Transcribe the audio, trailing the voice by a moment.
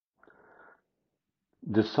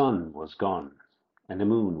The sun was gone, and the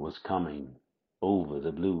moon was coming over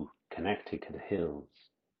the blue Connecticut hills.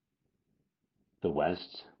 The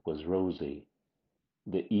west was rosy,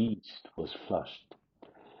 the east was flushed,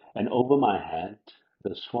 and over my head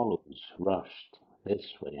the swallows rushed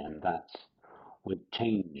this way and that with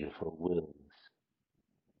changeful wills.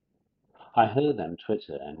 I heard them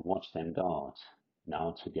twitter and watched them dart,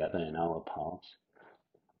 now together and now apart,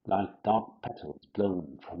 like dark petals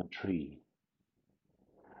blown from a tree.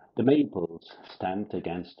 The maples stamped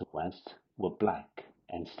against the west were black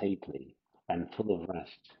and stately and full of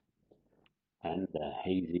rest, and the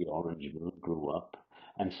hazy orange moon grew up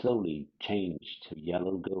and slowly changed to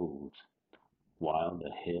yellow gold, while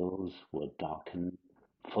the hills were darkened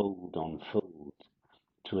fold on fold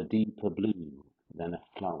to a deeper blue than a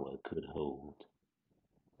flower could hold.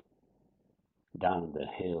 Down the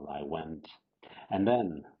hill I went, and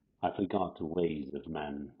then I forgot the ways of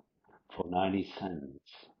men, for 90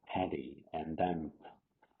 cents, heady and damp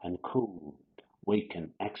and cool,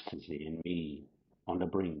 wakened ecstasy in me on the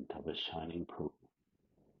brink of a shining pool.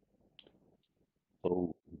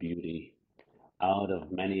 Oh, beauty, out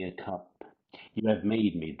of many a cup, you have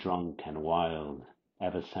made me drunk and wild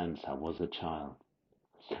ever since I was a child.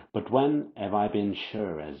 But when have I been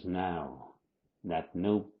sure as now that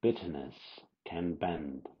no bitterness can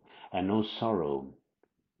bend, and no sorrow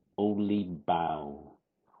only bow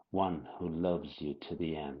one who loves you to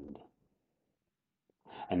the end?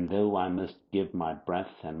 And though I must give my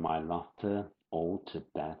breath and my laughter all to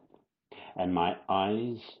death, and my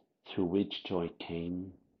eyes through which joy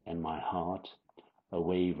came, and my heart a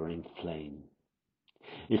wavering flame,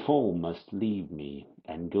 if all must leave me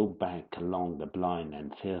and go back along the blind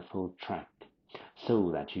and fearful track,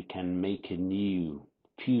 so that you can make anew,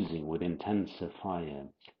 fusing with intenser fire,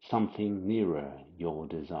 something nearer your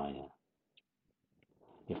desire.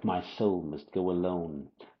 If my soul must go alone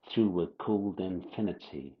through a cold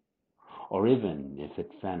infinity, or even if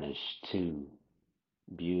it vanish too,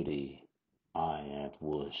 beauty, I have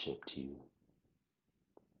worshipped you.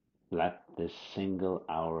 Let this single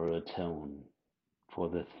hour atone for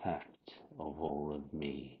the theft of all of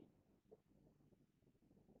me.